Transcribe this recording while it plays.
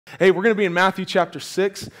Hey, we're going to be in Matthew chapter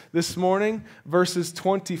 6 this morning, verses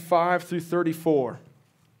 25 through 34.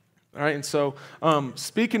 All right, and so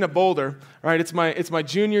speaking of Boulder, all right, it's my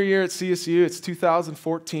junior year at CSU. It's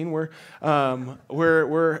 2014. We're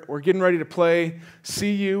getting ready to play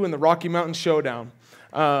CU in the Rocky Mountain Showdown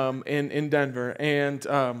in Denver. And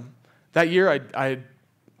that year, I had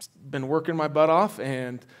been working my butt off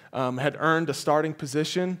and had earned a starting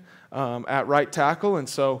position at right tackle, and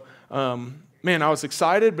so. Man, I was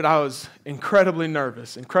excited, but I was incredibly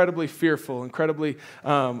nervous, incredibly fearful,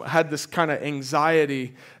 had this kind of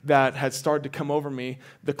anxiety that had started to come over me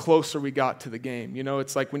the closer we got to the game. You know,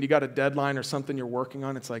 it's like when you got a deadline or something you're working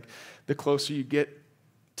on, it's like the closer you get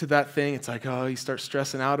to that thing, it's like, oh, you start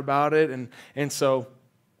stressing out about it. And so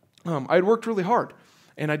I had worked really hard,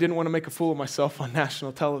 and I didn't want to make a fool of myself on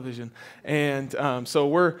national television. And so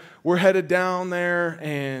we're headed down there,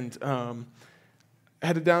 and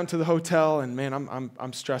headed down to the hotel, and man,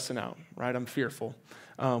 I'm stressing out, right? I'm fearful.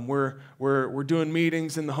 We're doing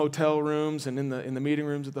meetings in the hotel rooms and in the meeting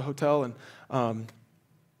rooms at the hotel, and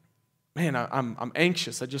man, I'm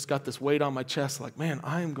anxious. I just got this weight on my chest, like, man,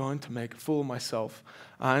 I am going to make a fool of myself.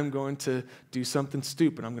 I'm going to do something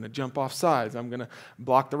stupid. I'm going to jump off sides. I'm going to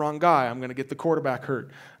block the wrong guy. I'm going to get the quarterback hurt.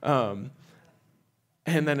 And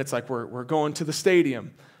then it's like we're going to the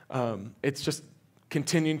stadium. It's just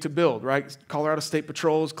continuing to build, right? Colorado State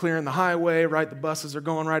Patrol is clearing the highway, right? The buses are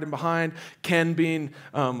going right in behind. Ken, being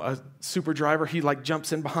a super driver, he like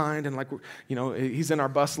jumps in behind, and he's in our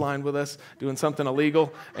bus line with us doing something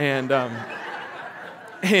illegal, and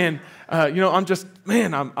I'm just,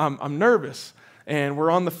 man, I'm nervous. And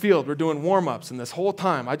we're on the field, we're doing warm-ups, and this whole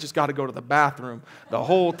time, I just got to go to the bathroom the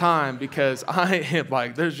whole time because I am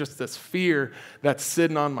like, there's just this fear that's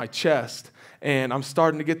sitting on my chest. And I'm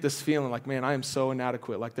starting to get this feeling like, man, I am so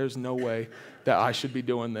inadequate. Like, there's no way that I should be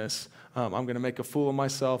doing this. I'm going to make a fool of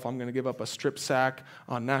myself. I'm going to give up a strip sack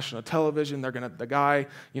on national television. The guy,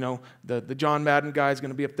 the John Madden guy is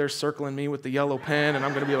going to be up there circling me with the yellow pen, and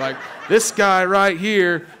I'm going to be like, this guy right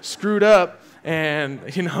here screwed up, and,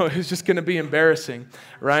 it's just going to be embarrassing,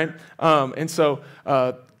 right? And so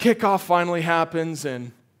kickoff finally happens,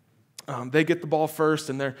 and they get the ball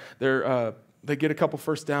first, and they get a couple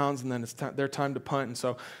first downs, and then it's their time to punt. And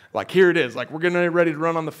so, here it is. We're getting ready to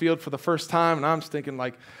run on the field for the first time, and I'm just thinking,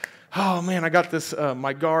 oh, man, I got this,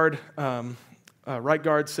 my guard, right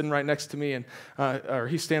guard sitting right next to me, and or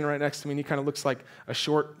he's standing right next to me, and he kind of looks like a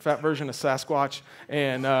short, fat version of Sasquatch.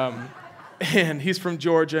 And he's from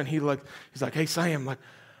Georgia, and he's like, hey, Sam, are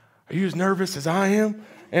you as nervous as I am?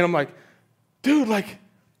 And I'm like, dude,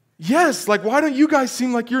 yes, why don't you guys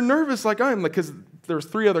seem like you're nervous like I am? Because there's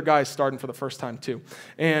 3 other guys starting for the first time too.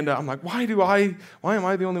 And I'm like, why am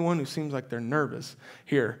I the only one who seems like they're nervous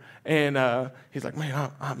here? And he's like,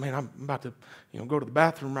 man, I'm about to, go to the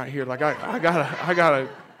bathroom right here. I gotta,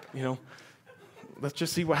 let's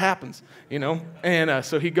just see what happens, And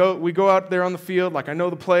so we go out there on the field. I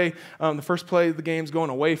know the play, the first play of the game's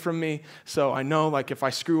going away from me. So I know, if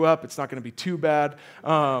I screw up, it's not going to be too bad.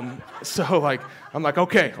 So I'm like,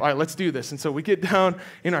 okay, all right, let's do this. And so we get down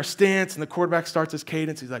in our stance, and the quarterback starts his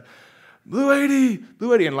cadence. He's like, Blue 80.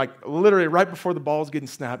 And literally right before the ball's getting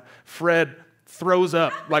snapped, Fred throws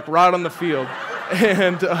up, right on the field.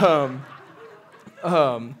 And,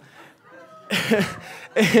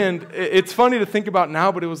 and it's funny to think about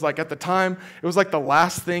now, but it was at the time, it was the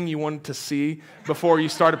last thing you wanted to see before you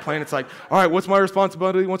started playing. It's all right, what's my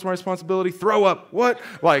responsibility? What's my responsibility? Throw up, what?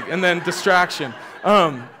 And then distraction.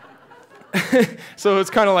 So it's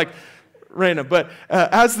kind of random. But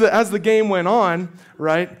as the game went on,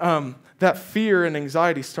 right, that fear and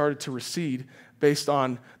anxiety started to recede based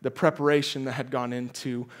on the preparation that had gone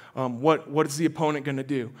into what is the opponent going to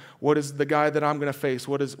do? What is the guy that I'm going to face?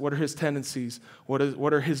 What are his tendencies? What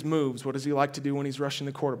are his moves? What does he like to do when he's rushing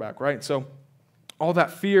the quarterback, right? So all that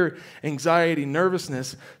fear, anxiety,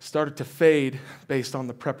 nervousness started to fade based on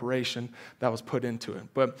the preparation that was put into it.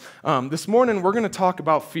 But this morning, we're going to talk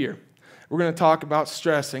about fear. We're going to talk about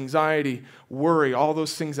stress, anxiety, worry, all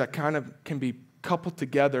those things that kind of can be coupled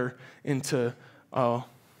together into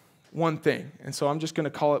one thing. And so I'm just going to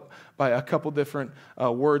call it by a couple different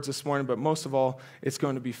words this morning, but most of all, it's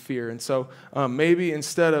going to be fear. And so maybe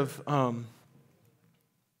instead of,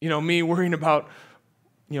 me worrying about,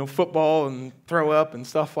 football and throw up and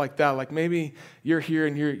stuff like that, maybe you're here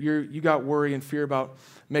and you got worry and fear about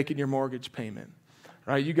making your mortgage payment,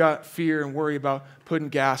 right? You got fear and worry about putting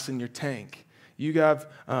gas in your tank. You got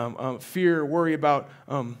fear or worry about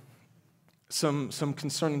some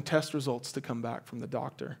concerning test results to come back from the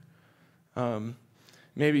doctor.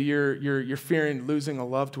 Maybe you're fearing losing a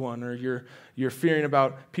loved one, or you're fearing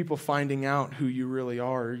about people finding out who you really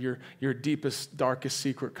are, or your deepest, darkest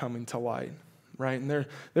secret coming to light, right? And there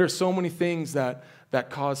are so many things that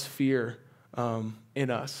cause fear in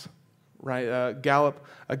us, right? A Gallup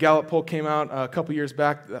poll came out a couple years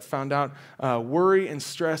back that found out worry and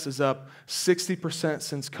stress is up 60%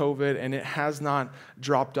 since COVID, and it has not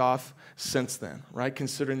dropped off since then, right?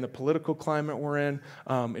 Considering the political climate we're in,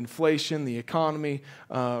 inflation, the economy,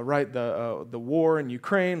 right? The war in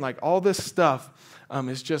Ukraine, like all this stuff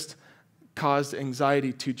has just caused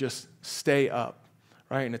anxiety to just stay up,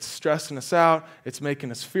 right? And it's stressing us out. It's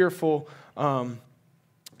making us fearful. I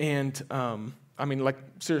mean, like,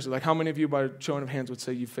 seriously, like how many of you, by showing of hands, would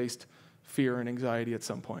say you faced fear and anxiety at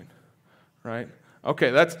some point, right?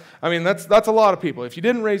 Okay, that's a lot of people. If you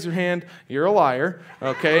didn't raise your hand, you're a liar,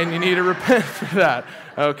 okay, and you need to repent for that,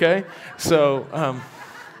 okay? So,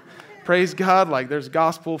 praise God, like there's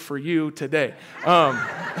gospel for you today. I'm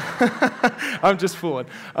just fooling.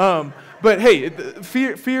 But hey,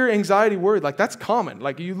 fear, anxiety, worry, like that's common.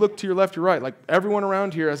 Like you look to your left, your right, like everyone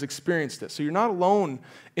around here has experienced it. So you're not alone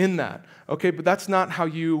in that, okay? But that's not how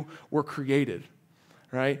you were created,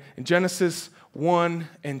 right? In Genesis 1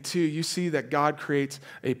 and 2, you see that God creates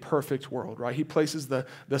a perfect world, right? He places the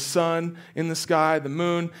sun in the sky, the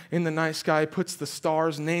moon in the night sky, puts the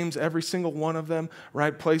stars, names every single one of them,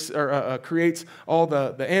 right? Creates all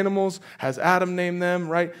the animals, has Adam name them,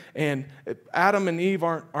 right? And Adam and Eve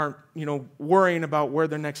aren't worrying about where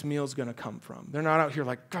their next meal is going to come from. They're not out here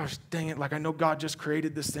like, gosh, dang it, like I know God just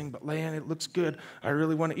created this thing, but man, it looks good. I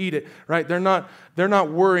really want to eat it, right? They're not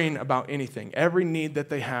worrying about anything. Every need that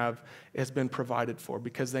they have has been provided for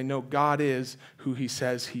because they know God is who he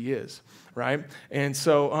says he is, right? And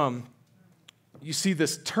so you see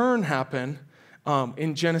this turn happen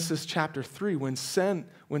in Genesis chapter 3 when sin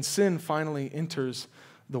finally enters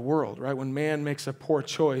the world, right? When man makes a poor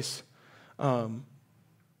choice,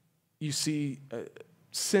 you see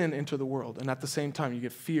sin enter the world. And at the same time, you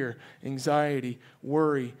get fear, anxiety,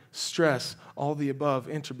 worry, stress, all the above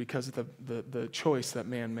enter because of the choice that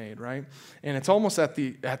man made, right? And it's almost at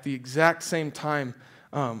the exact same time,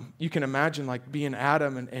 you can imagine like being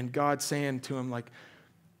Adam and God saying to him like,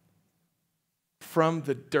 from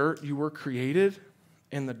the dirt you were created,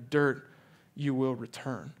 and the dirt you will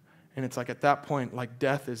return. And it's like at that point, like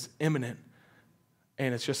death is imminent,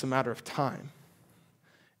 and it's just a matter of time.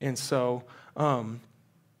 And so,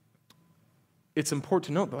 it's important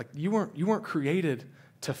to note that like you weren't created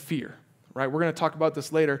to fear, right? We're going to talk about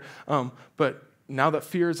this later, but now that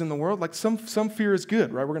fear is in the world, like some fear is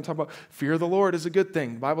good, right? We're going to talk about fear of the Lord is a good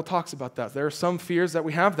thing. The Bible talks about that. There are some fears that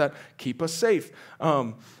we have that keep us safe,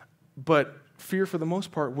 but fear for the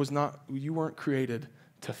most part you weren't created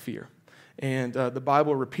to fear. And the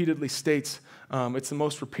Bible repeatedly states, it's the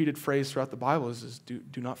most repeated phrase throughout the Bible is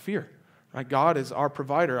do not fear. Right? God is our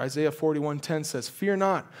provider. Isaiah 41:10 says, "Fear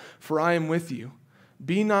not, for I am with you.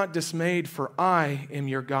 Be not dismayed, for I am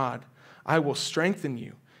your God. I will strengthen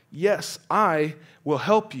you. Yes, I will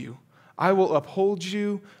help you. I will uphold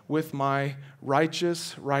you with my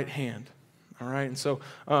righteous right hand." All right, and so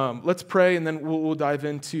let's pray, and then we'll dive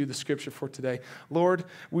into the scripture for today. Lord,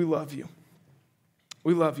 we love you.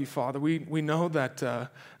 We love you, Father. We know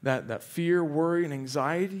that fear, worry, and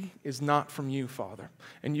anxiety is not from you, Father.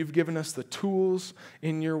 And you've given us the tools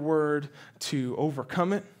in your word to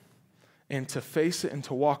overcome it and to face it and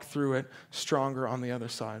to walk through it stronger on the other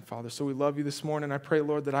side, Father. So we love you this morning. I pray,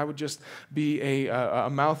 Lord, that I would just be a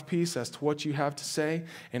mouthpiece as to what you have to say,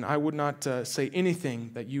 and I would not say anything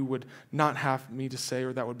that you would not have me to say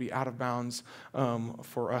or that would be out of bounds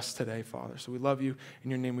for us today, Father. So we love you. In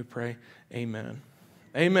your name we pray. Amen.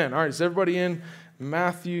 Amen. All right, is everybody in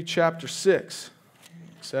Matthew chapter 6?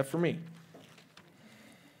 Except for me.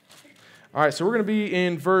 All right, so we're going to be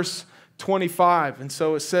in verse 25. And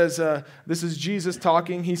so it says, this is Jesus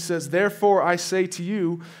talking. He says, "Therefore I say to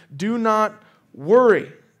you, do not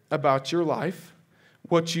worry about your life,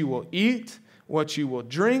 what you will eat, what you will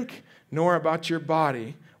drink, nor about your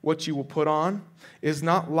body, what you will put on. Is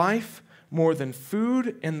not life more than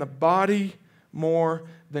food, and the body more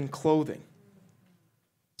than clothing?"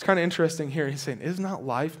 It's kind of interesting here. He's saying, is not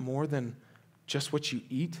life more than just what you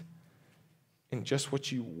eat and just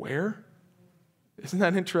what you wear? Isn't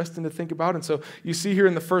that interesting to think about? And so you see here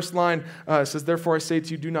in the first line, it says, "Therefore I say to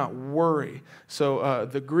you, do not worry." So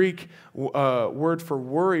the Greek word for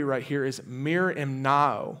worry right here is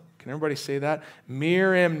mirimnao. Can everybody say that?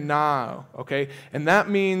 Mirimnao, okay? And that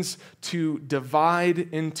means to divide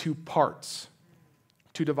into parts.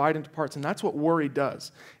 To divide into parts. And that's what worry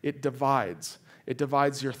does. It divides. It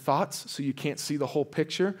divides your thoughts so you can't see the whole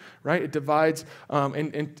picture, right? It divides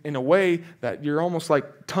in a way that you're almost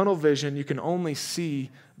like tunnel vision. You can only see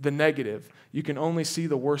the negative. You can only see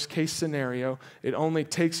the worst case scenario. It only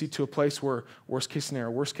takes you to a place where worst case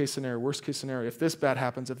scenario, worst case scenario, worst case scenario. If this bad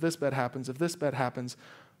happens, if this bad happens, if this bad happens,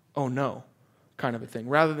 oh no, kind of a thing,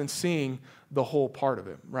 rather than seeing the whole part of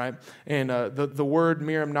it, right? And the word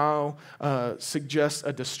miramnao suggests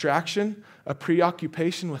a distraction, a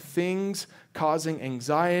preoccupation with things causing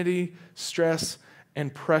anxiety, stress,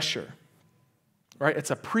 and pressure, right?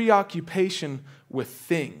 It's a preoccupation with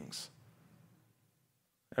things.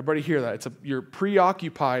 Everybody hear that? You're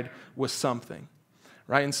preoccupied with something,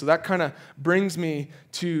 right? And so that kind of brings me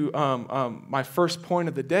to my first point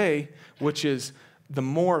of the day, which is the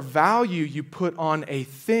more value you put on a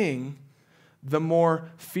thing, the more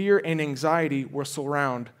fear and anxiety will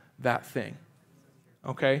surround that thing.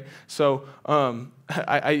 Okay? So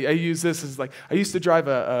I use this as like, I used to drive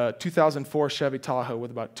a 2004 Chevy Tahoe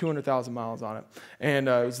with about 200,000 miles on it. And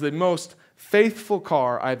it was the most faithful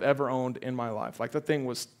car I've ever owned in my life. Like, the thing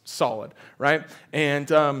was solid, right?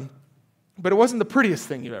 And but it wasn't the prettiest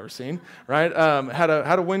thing you've ever seen, right? Had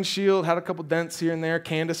a windshield, had a couple dents here and there.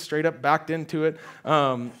 Candace straight up backed into it.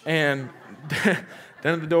 And down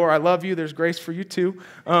at the door, I love you. There's grace for you too.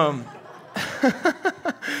 But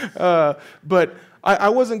I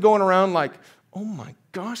wasn't going around like, oh my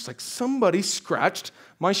gosh, like somebody scratched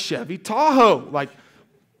my Chevy Tahoe. Like,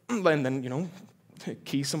 and then,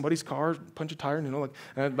 key somebody's car, punch a tire,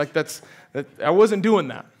 I wasn't doing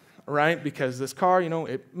that. Right? Because this car,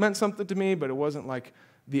 it meant something to me, but it wasn't like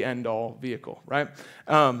the end-all vehicle, right?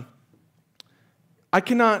 I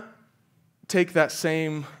cannot take that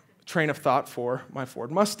same train of thought for my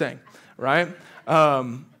Ford Mustang, right?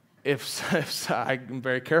 If I'm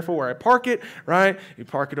very careful where I park it, right? You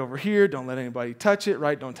park it over here, don't let anybody touch it,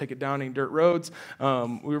 right? Don't take it down any dirt roads. We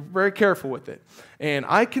were very careful with it. And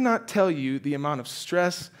I cannot tell you the amount of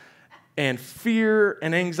stress and fear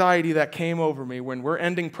and anxiety that came over me when we're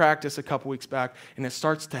ending practice a couple weeks back and it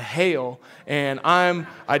starts to hail, and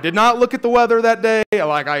I did not look at the weather that day.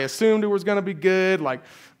 Like, I assumed it was going to be good. Like,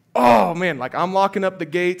 oh man, like I'm locking up the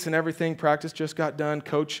gates and everything. Practice just got done.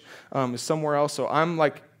 Coach is somewhere else, so I'm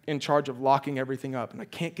like in charge of locking everything up, and I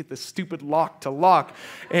can't get this stupid lock to lock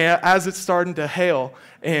as it's starting to hail.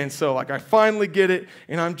 And so like I finally get it,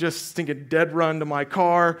 and I'm just thinking dead run to my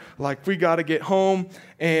car, like we got to get home.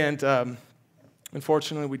 And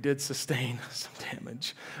unfortunately we did sustain some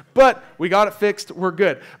damage, but we got it fixed, we're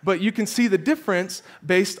good. But you can see the difference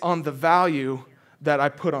based on the value that I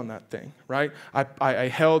put on that thing, right? I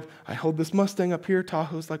held this Mustang up here,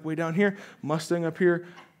 Tahoe's like way down here, Mustang up here.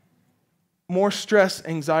 More stress,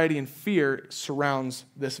 anxiety, and fear surrounds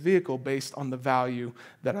this vehicle based on the value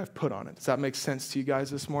that I've put on it. Does that make sense to you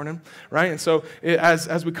guys this morning? Right? And so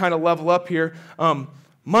as we kind of level up here,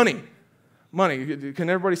 money. Can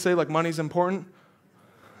everybody say like money's important?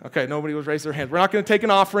 Okay, nobody was raising their hands. We're not going to take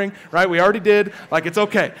an offering, right? We already did. Like, it's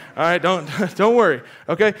okay. All right, don't worry.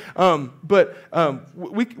 Okay, but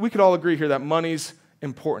we could all agree here that money's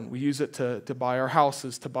important. We use it to buy our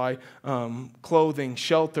houses, to buy clothing,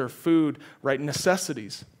 shelter, food, right?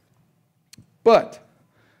 Necessities. But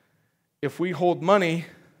if we hold money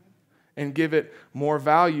and give it more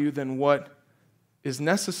value than what is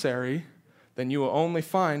necessary, then you will only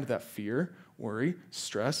find that fear, worry,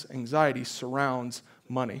 stress, anxiety surrounds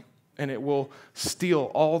money. And it will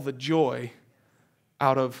steal all the joy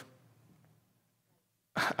out of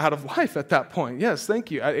life at that point. Yes,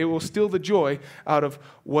 thank you. It will steal the joy out of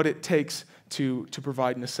what it takes to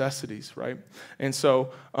provide necessities, right? And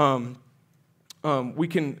so we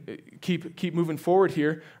can keep moving forward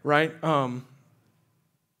here, right?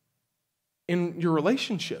 In your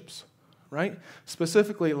relationships, right?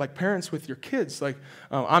 Specifically, like parents with your kids. Like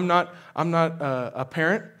I'm not a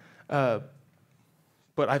parent,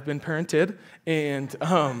 but I've been parented, and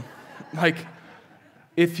like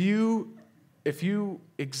if you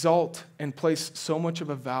exalt and place so much of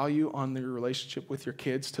a value on your relationship with your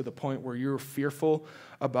kids to the point where you're fearful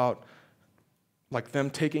about like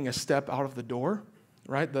them taking a step out of the door,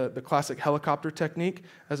 right? The classic helicopter technique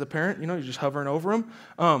as a parent, you're just hovering over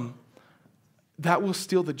them. That will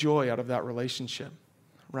steal the joy out of that relationship,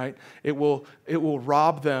 right? It will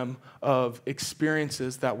rob them of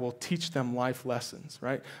experiences that will teach them life lessons,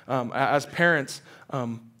 right? As parents,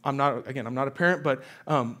 I'm not a parent, but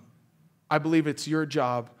I believe it's your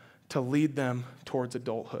job to lead them towards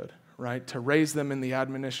adulthood, right? To raise them in the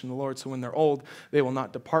admonition of the Lord, so when they're old, they will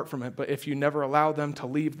not depart from it. But if you never allow them to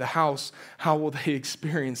leave the house, how will they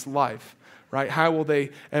experience life, right? How will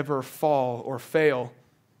they ever fall or fail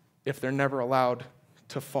if they're never allowed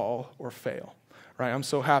to fall or fail, right? I'm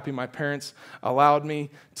so happy my parents allowed me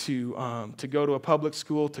to go to a public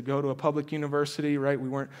school, to go to a public university, right? We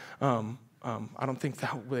weren't, I don't think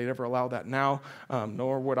that they'd ever allow that now,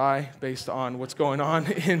 nor would I, based on what's going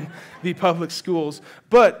on in the public schools.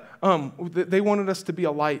 But they wanted us to be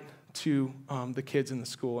a light to the kids in the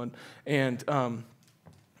school. And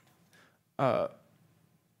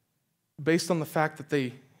based on the fact that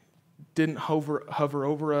they didn't hover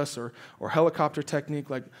over us or helicopter technique,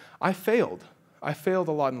 like I failed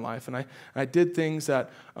a lot in life, and I did things that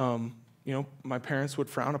my parents would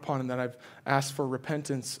frown upon, and that I've asked for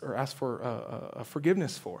repentance or asked for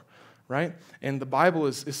forgiveness for, right? And the Bible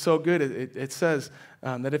is so good. It says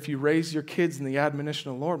that if you raise your kids in the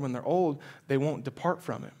admonition of the Lord, when they're old, they won't depart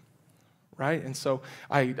from it, right? And so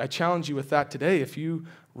I challenge you with that today. If you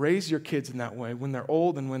raise your kids in that way, when they're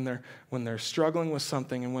old and when they're struggling with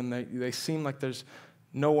something and when they seem like there's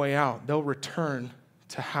no way out, they'll return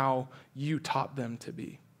to how you taught them to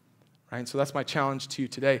be, right? And so that's my challenge to you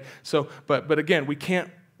today. So, but again, we can't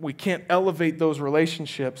elevate those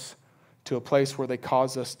relationships to a place where they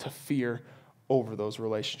cause us to fear over those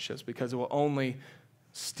relationships, because it will only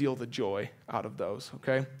steal the joy out of those,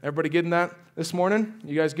 okay? Everybody getting that this morning?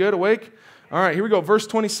 You guys good, awake? All right, here we go, verse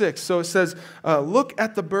 26. So it says, look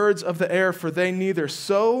at the birds of the air, for they neither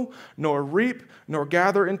sow nor reap nor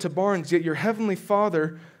gather into barns, yet your heavenly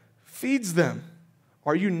Father feeds them.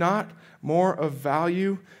 Are you not more of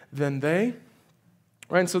value than they?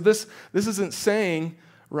 Right, and so this isn't saying,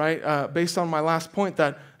 right, based on my last point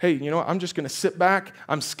that, hey, you know what, I'm just going to sit back.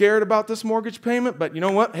 I'm scared about this mortgage payment, but you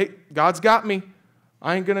know what? Hey, God's got me.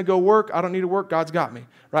 I ain't going to go work. I don't need to work. God's got me.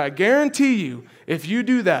 Right? I guarantee you, if you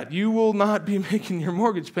do that, you will not be making your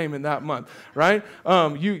mortgage payment that month. Right?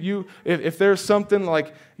 If there's something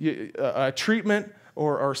like a treatment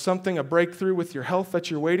or something, a breakthrough with your health that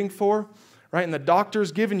you're waiting for, right? And the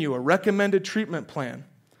doctor's given you a recommended treatment plan.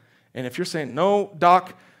 And if you're saying, no,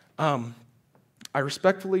 doc, I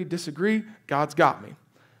respectfully disagree, God's got me.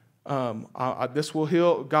 This will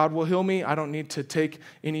heal. God will heal me. I don't need to take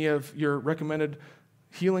any of your recommended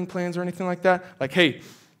healing plans or anything like that. Like, hey,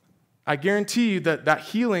 I guarantee you that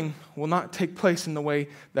healing will not take place in the way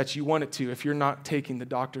that you want it to if you're not taking the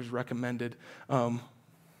doctor's recommended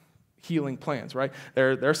healing plans, right?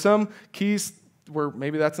 There are some keys where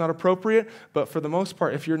maybe that's not appropriate, but for the most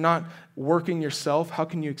part, if you're not working yourself, how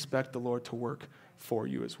can you expect the Lord to work for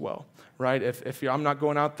you as well, right? If I'm not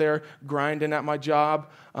going out there grinding at my job,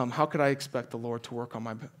 how could I expect the Lord to work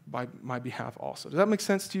on my behalf also? Does that make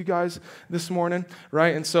sense to you guys this morning,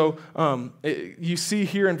 right? And so you see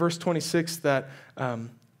here in verse 26 that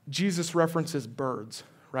Jesus references birds,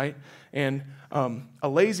 right? And a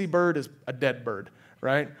lazy bird is a dead bird,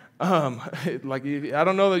 right? Like I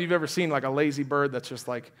don't know that you've ever seen like a lazy bird that's just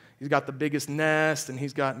like he's got the biggest nest and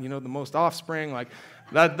he's got the most offspring. Like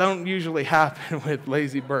that don't usually happen with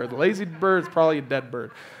lazy bird. The lazy bird's probably a dead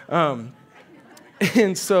bird.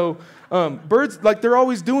 And so birds, like they're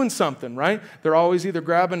always doing something, right? They're always either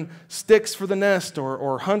grabbing sticks for the nest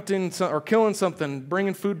or hunting or killing something,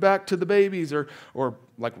 bringing food back to the babies or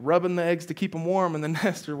like rubbing the eggs to keep them warm in the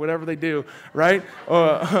nest or whatever they do, right?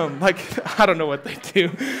 Like, I don't know what they do.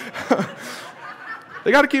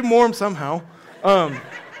 They got to keep them warm somehow.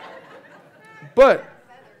 But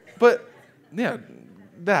yeah,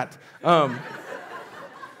 that.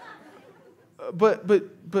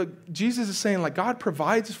 But Jesus is saying, like, God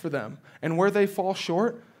provides for them, and where they fall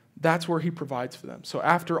short, that's where He provides for them. So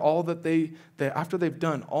after after they've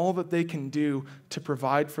done all that they can do to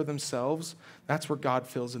provide for themselves, that's where God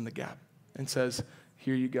fills in the gap and says,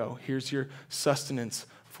 "Here you go. Here's your sustenance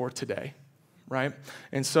for today," right?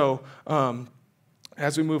 And so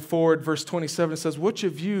as we move forward, verse 27 says, "Which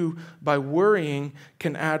of you, by worrying,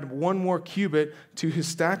 can add one more cubit to his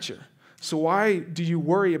stature? So why do you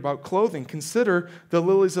worry about clothing? Consider the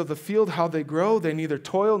lilies of the field, how they grow. They neither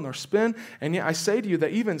toil nor spin. And yet I say to you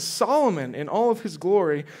that even Solomon in all of his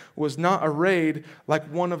glory was not arrayed like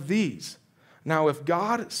one of these. Now if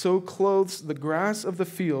God so clothes the grass of the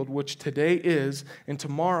field, which today is and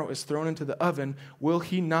tomorrow is thrown into the oven, will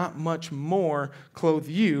He not much more clothe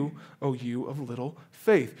you, O you of little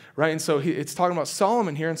faith?" Right? And so it's talking about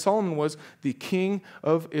Solomon here, and Solomon was the king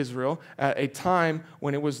of Israel at a time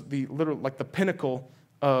when it was the pinnacle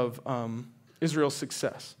of Israel's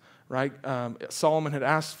success. Right? Solomon had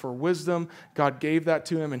asked for wisdom. God gave that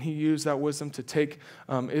to him, and he used that wisdom to take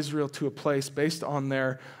Israel to a place based on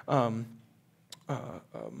their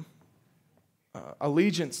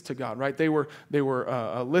allegiance to God, right? They were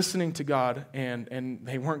listening to God, and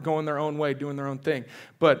they weren't going their own way, doing their own thing.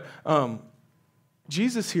 But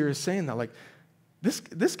Jesus here is saying that, like,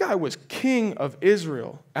 this guy was king of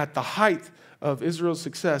Israel at the height of Israel's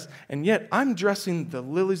success, and yet I'm dressing the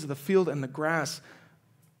lilies of the field and the grass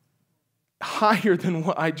higher than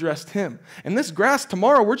what I dressed him. And this grass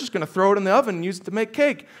tomorrow, we're just going to throw it in the oven and use it to make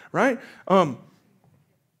cake, right?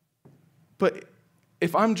 But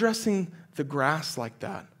if I'm dressing the grass like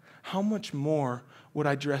that, how much more would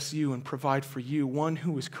I dress you and provide for you, one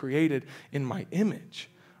who was created in my image,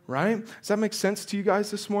 right? Does that make sense to you guys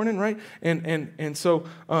this morning, right? And so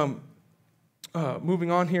moving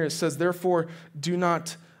on here, it says, therefore, do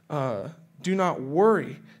not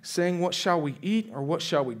worry, saying, what shall we eat, or what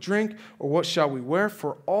shall we drink, or what shall we wear?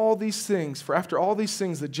 For after all these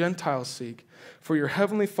things the Gentiles seek. For your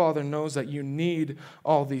heavenly Father knows that you need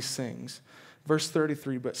all these things. Verse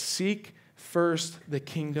 33, but seek first the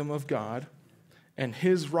kingdom of God and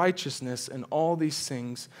his righteousness, and all these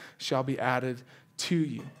things shall be added to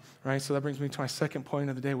you. Right? So that brings me to my second point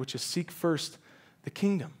of the day, which is seek first the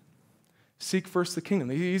kingdom. Seek first the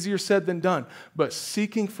kingdom. Easier said than done, but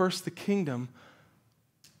seeking first the kingdom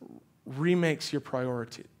remakes your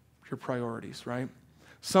priorities, right?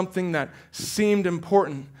 Something that seemed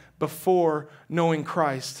important before knowing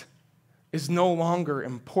Christ is no longer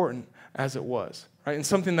important as it was, right? And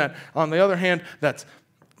something that, on the other hand,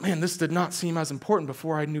 this did not seem as important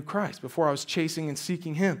before I knew Christ, before I was chasing and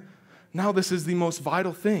seeking him. Now this is the most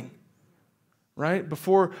vital thing. Right?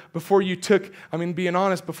 Before you took, being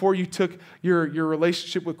honest, before you took your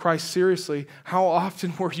relationship with Christ seriously, how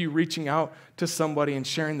often were you reaching out to somebody and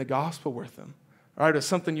sharing the gospel with them? All right, it's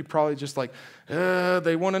something you probably just like,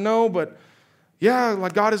 they want to know, but yeah,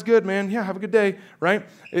 like God is good, man. Yeah, have a good day, right?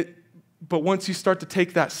 But once you start to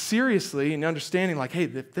take that seriously and understanding like, hey,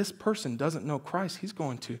 if this person doesn't know Christ, he's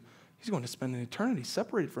going to spend an eternity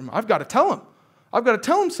separated from him. I've got to tell him. I've got to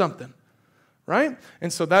tell him something. Right?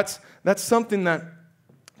 And so that's something that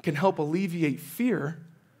can help alleviate fear,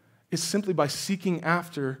 is simply by seeking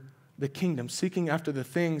after the kingdom, seeking after the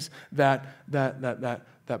things that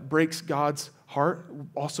breaks God's heart,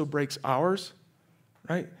 also breaks ours,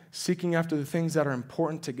 right? Seeking after the things that are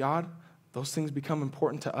important to God, those things become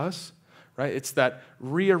important to us, right? It's that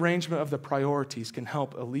rearrangement of the priorities can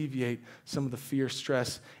help alleviate some of the fear,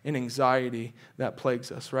 stress, and anxiety that plagues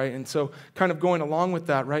us, right? And so kind of going along with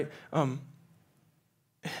that, right?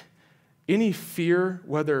 Any fear,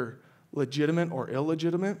 whether legitimate or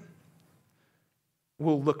illegitimate,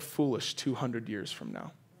 will look foolish 200 years from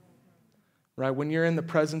now. Right? When you're in the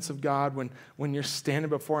presence of God, when you're standing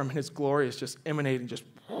before him, and his glory is just emanating, just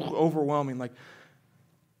overwhelming, like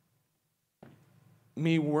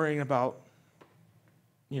me worrying about,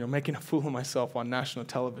 making a fool of myself on national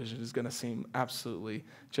television is going to seem absolutely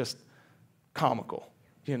just comical,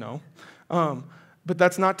 But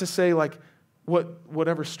that's not to say like,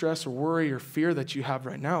 whatever stress or worry or fear that you have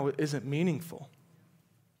right now isn't meaningful,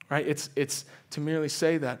 right? It's to merely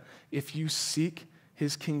say that if you seek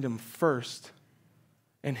his kingdom first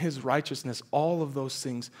and his righteousness, all of those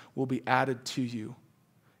things will be added to you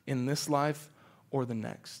in this life or the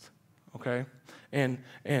next, okay? And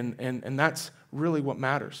that's really what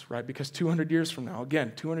matters, right? Because 200 years from now,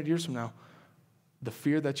 the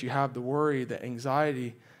fear that you have, the worry, the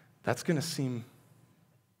anxiety, that's going to seem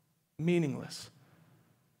meaningless.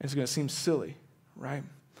 It's going to seem silly, right?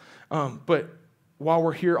 But while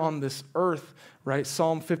we're here on this earth, right,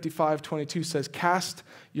 Psalm 55:22 says, cast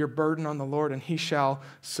your burden on the Lord and he shall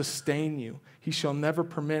sustain you. He shall never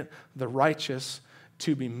permit the righteous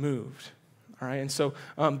to be moved. All right, and so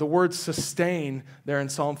the word sustain there in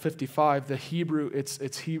Psalm 55, the Hebrew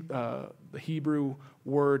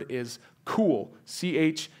word is cool,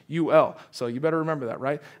 C-H-U-L. So you better remember that,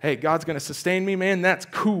 right? Hey, God's going to sustain me, man. That's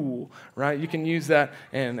cool, right? You can use that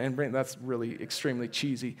and bring. That's really extremely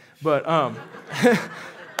cheesy, but I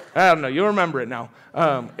don't know. You'll remember it now.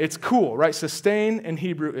 It's cool, right? Sustain in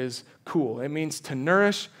Hebrew is cool. It means to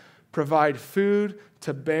nourish, provide food,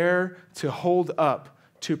 to bear, to hold up,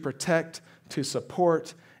 to protect, to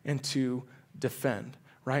support, and to defend,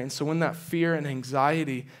 right? And so when that fear and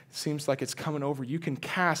anxiety seems like it's coming over, you can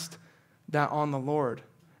cast that on the Lord,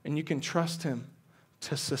 and you can trust him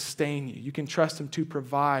to sustain you. You can trust him to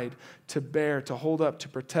provide, to bear, to hold up, to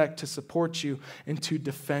protect, to support you, and to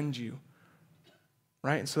defend you,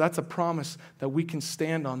 right? And so that's a promise that we can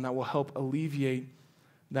stand on that will help alleviate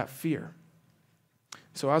that fear.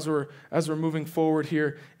 So as we're moving forward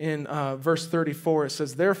here in verse 34, it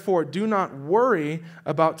says, therefore, do not worry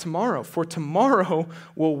about tomorrow, for tomorrow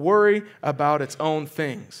will worry about its own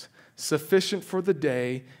things. Sufficient for the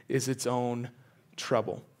day is its own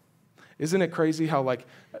trouble. Isn't it crazy how like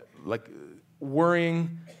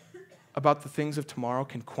worrying about the things of tomorrow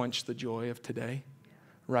can quench the joy of today,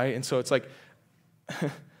 right? And so it's like,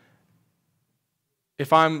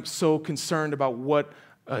 if I'm so concerned about what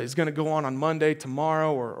is going to go on Monday,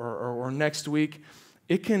 tomorrow, or next week,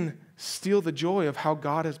 it can steal the joy of how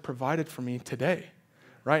God has provided for me today,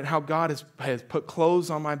 right? How God has put clothes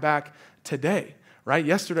on my back today, right?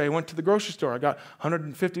 Yesterday, I went to the grocery store. I got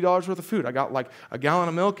 $150 worth of food. I got like a gallon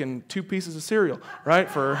of milk and 2 pieces of cereal, right?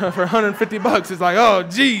 For $150. It's like, oh,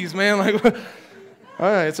 geez, man. Like, all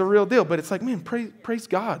right, it's a real deal. But it's like, man, praise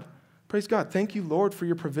God. Praise God. Thank you, Lord, for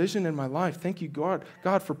your provision in my life. Thank you, God,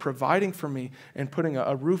 for providing for me and putting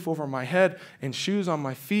a roof over my head and shoes on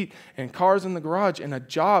my feet and cars in the garage and a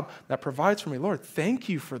job that provides for me. Lord, thank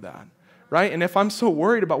you for that, right? And if I'm so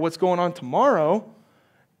worried about what's going on tomorrow,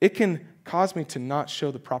 it can cause me to not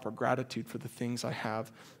show the proper gratitude for the things I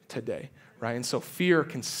have today, right? And so fear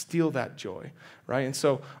can steal that joy, right? And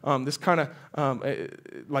so this kind of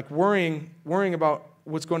like worrying about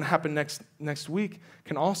what's going to happen next week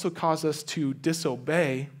can also cause us to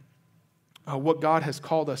disobey what God has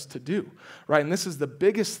called us to do, right? And this is the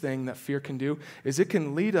biggest thing that fear can do, is it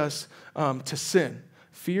can lead us to sin.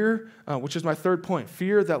 Fear, which is my third point,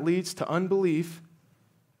 fear that leads to unbelief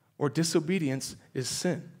or disobedience is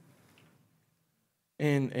sin.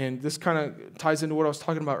 And this kind of ties into what I was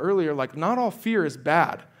talking about earlier, like not all fear is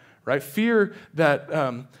bad, right? Fear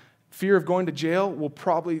of going to jail will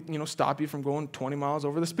probably, stop you from going 20 miles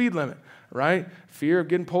over the speed limit, right? Fear of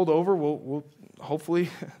getting pulled over will hopefully,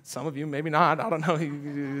 some of you, maybe not, I don't know,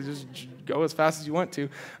 you just go as fast as you want to.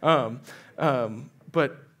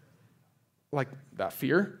 But like that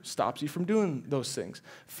fear stops you from doing those things.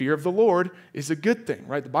 Fear of the Lord is a good thing,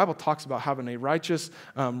 right? The Bible talks about having a righteous,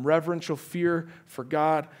 reverential fear for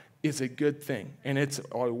God is a good thing. And it's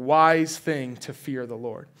a wise thing to fear the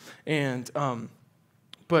Lord. And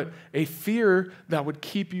but a fear that would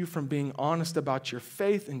keep you from being honest about your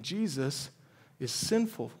faith in Jesus is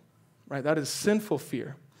sinful, right? That is sinful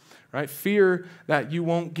fear, right? Fear that you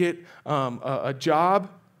won't get a job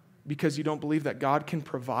because you don't believe that God can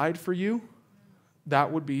provide for you,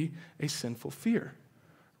 that would be a sinful fear,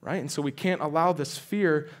 right? And so we can't allow this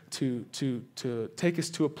fear to take us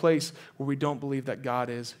to a place where we don't believe that God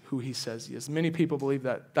is who he says he is. Many people believe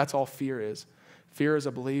that that's all fear is. Fear is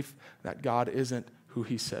a belief that God isn't who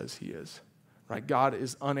he says he is, right? God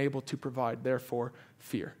is unable to provide, therefore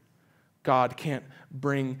fear. God can't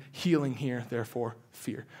bring healing here, therefore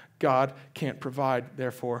fear. God can't provide,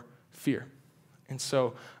 therefore fear. And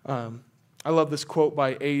so I love this quote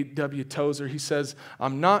by A.W. Tozer. He says,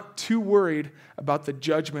 "I'm not too worried about the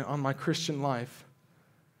judgment on my Christian life.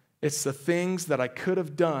 It's the things that I could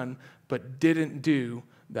have done but didn't do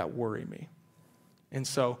that worry me." And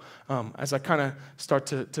so as I kind of start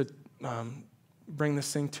to bring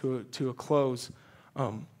this thing to a close,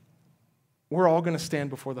 we're all going to stand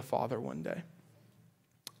before the Father one day.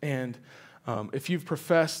 And if you've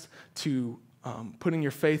professed to putting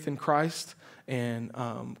your faith in Christ and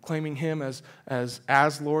claiming him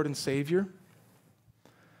as Lord and Savior,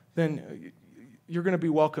 then you're going to be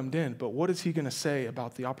welcomed in. But what is he going to say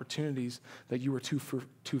about the opportunities that you were too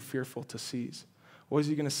fearful to seize? What is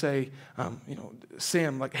he going to say,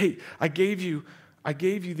 Sam, like, hey, I gave you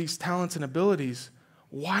these talents and abilities.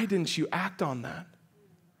 Why didn't you act on that?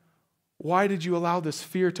 Why did you allow this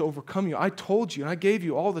fear to overcome you? I told you, and I gave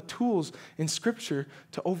you all the tools in Scripture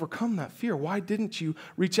to overcome that fear. Why didn't you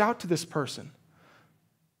reach out to this person?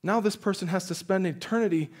 Now this person has to spend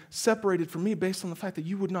eternity separated from me based on the fact that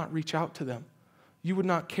you would not reach out to them. You would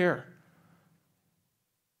not care.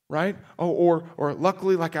 Right? Or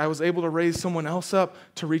luckily, like I was able to raise someone else up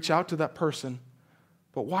to reach out to that person.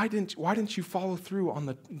 But why didn't you follow through on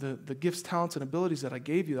the gifts, talents, and abilities that I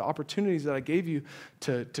gave you, the opportunities that I gave you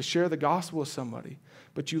to share the gospel with somebody?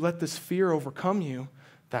 But you let this fear overcome you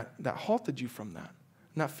that halted you from that.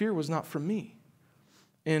 And that fear was not from me.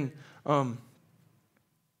 And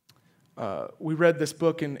we read this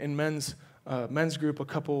book in men's group a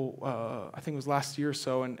couple, I think it was last year or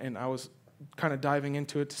so, and I was kind of diving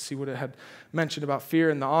into it to see what it had mentioned about fear.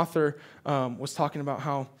 And the author was talking about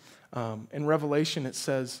how in Revelation, it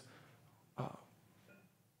says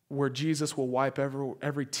where Jesus will wipe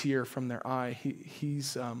every tear from their eye.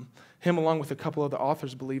 Him, along with a couple other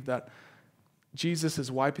authors, believe that Jesus is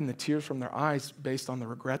wiping the tears from their eyes based on the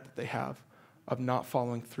regret that they have of not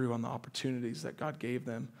following through on the opportunities that God gave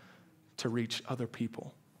them to reach other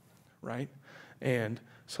people, right? And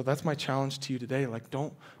so that's my challenge to you today. Like,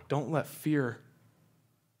 don't let fear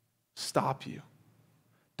stop you.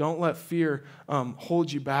 Don't let fear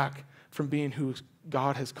hold you back from being who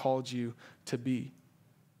God has called you to be.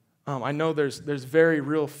 I know there's very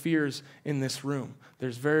real fears in this room.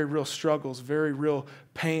 There's very real struggles, very real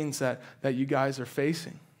pains that you guys are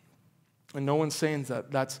facing. And no one's saying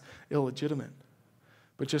that that's illegitimate.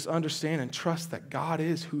 but just understand and trust that God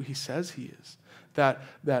is who he says he is.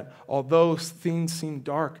 That although things seem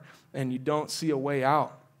dark and you don't see a way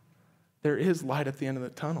out, there is light at the end of the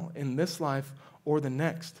tunnel in this life or the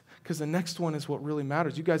next. Because the next one is what really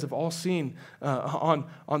matters. You guys have all seen on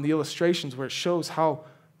the illustrations where it shows how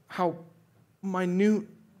minute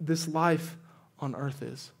this life on earth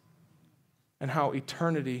is and how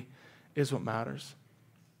eternity is what matters.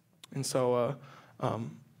 And so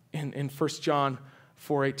in 1 John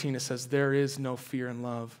 4:18 it says, there is no fear in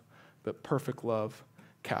love, but perfect love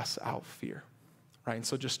casts out fear. Right? And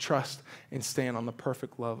so just trust and stand on the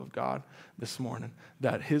perfect love of God this morning,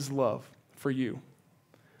 that his love for you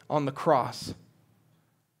on the cross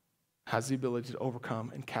has the ability to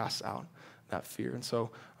overcome and cast out that fear. And so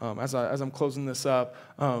as I'm closing this up,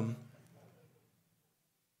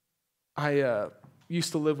 I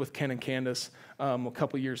used to live with Ken and Candace a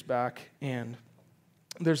couple years back, and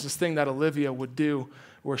there's this thing that Olivia would do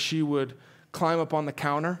where she would climb up on the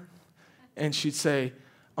counter and she'd say,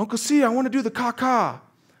 Uncle C, I want to do the caca.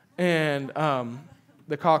 And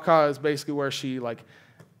the caca is basically where she like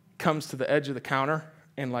comes to the edge of the counter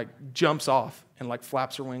and like jumps off and like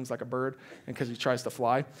flaps her wings like a bird, and because he tries to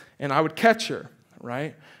fly. And I would catch her,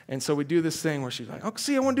 right? And so we do this thing where she's like, Uncle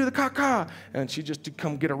C, I want to do the caca. And she just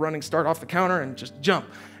come get a running start off the counter and just jump.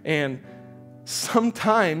 And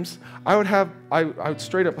sometimes I would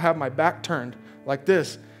straight up have my back turned like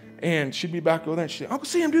this, and she'd be back over there, and she'd say, Uncle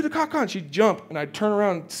C, I'm doing the caca. And she'd jump, and I'd turn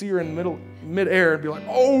around and see her in mid-air and be like,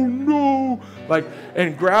 oh no, like,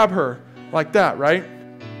 and grab her like that, right?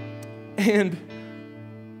 And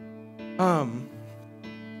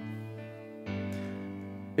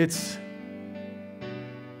it's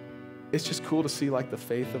just cool to see like the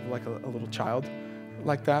faith of like a little child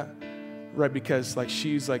like that, right? Because like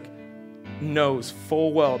she's like knows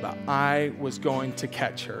full well that I was going to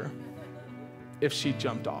catch her if she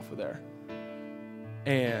jumped off of there.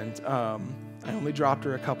 And I only dropped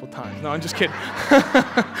her a couple times. No, I'm just kidding.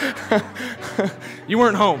 You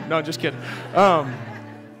weren't home. No, just kidding.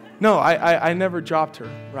 No, I never dropped her,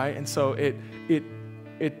 right? And so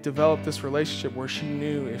it developed this relationship where she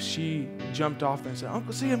knew if she jumped off there and said,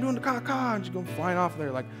 Uncle C, I'm doing the caca, and she'd go flying off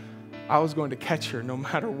there, like I was going to catch her no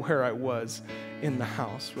matter where I was in the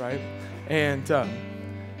house, right? And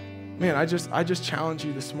man, I just challenge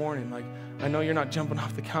you this morning. Like, I know you're not jumping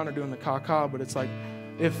off the counter doing the caca, but it's like,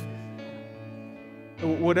 if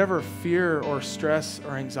whatever fear or stress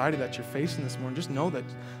or anxiety that you're facing this morning, just know that,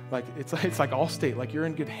 like, it's like Allstate, like you're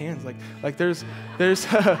in good hands. Like there is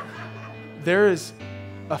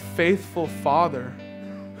a faithful Father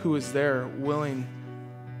who is there, willing,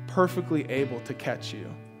 perfectly able to catch you.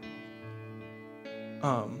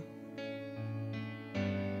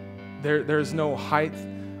 There's no height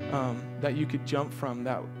that you could jump from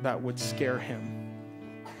that would scare him.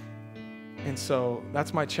 And so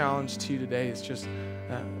that's my challenge to you today, is just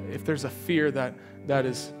if there's a fear that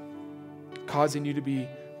is causing you to be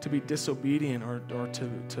disobedient or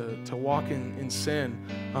to walk in sin,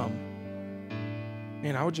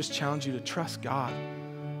 and I would just challenge you to trust God,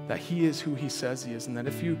 that he is who he says he is, and that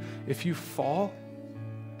if you fall,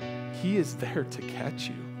 he is there to catch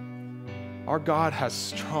you. Our God has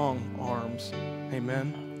strong arms.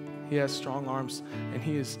 Amen. He has strong arms, and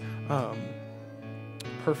he is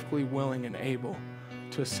perfectly willing and able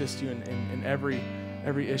to assist you in every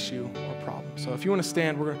issue or problem. So if you want to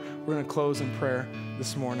stand, we're going to close in prayer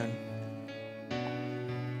this morning.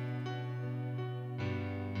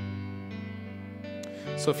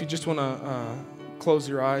 So if you just want to close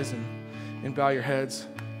your eyes and bow your heads.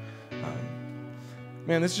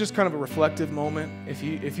 Man, this is just kind of a reflective moment.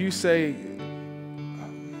 If you say,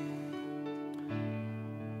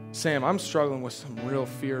 Sam, I'm struggling with some real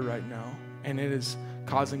fear right now, and it is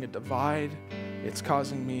causing a divide. It's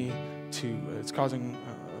causing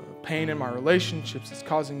pain in my relationships. It's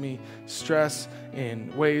causing me stress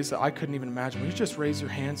in ways that I couldn't even imagine. Will you just raise your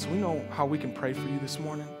hand so we know how we can pray for you this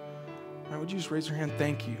morning? All right, would you just raise your hand?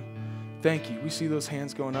 Thank you. Thank you. We see those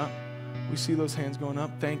hands going up. We see those hands going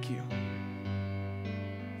up. Thank you.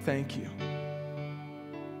 Thank you.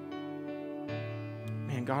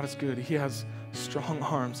 Man, God is good. He has strong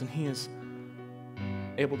arms, and he is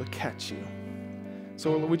able to catch you.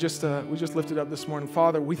 So we just lifted up this morning.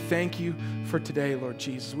 Father, we thank you for today, Lord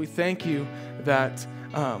Jesus. We thank you that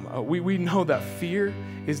we know that fear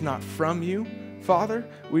is not from you, Father.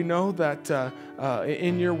 We know that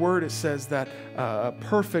in your word it says that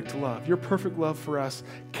perfect love, your perfect love for us,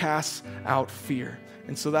 casts out fear.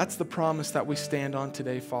 And so that's the promise that we stand on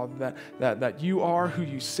today, Father, that you are who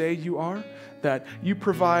you say you are, that you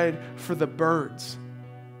provide for the birds.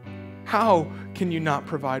 How can you not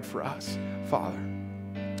provide for us, Father?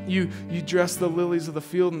 You dress the lilies of the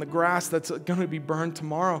field and the grass that's going to be burned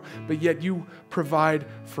tomorrow, but yet you provide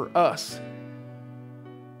for us.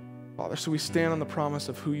 Father, so we stand on the promise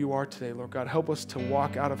of who you are today, Lord God. Help us to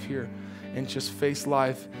walk out of here and just face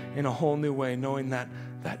life in a whole new way, knowing that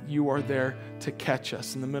you are there to catch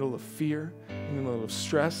us in the middle of fear, in the middle of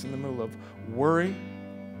stress, in the middle of worry.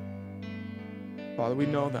 Father, we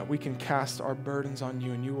know that we can cast our burdens on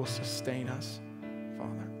you and you will sustain us,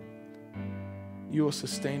 Father. You will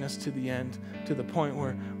sustain us to the end, to the point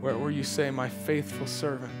where you say, my faithful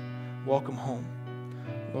servant, welcome home.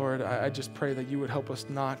 Lord, I just pray that you would help us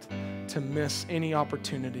not to miss any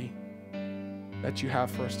opportunity that you have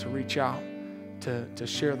for us to reach out, to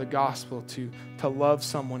share the gospel, to love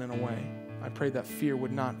someone in a way. I pray that fear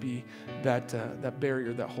would not be that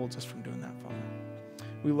barrier that holds us from doing that, Father.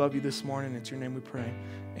 We love you this morning. It's your name we pray.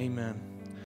 Amen.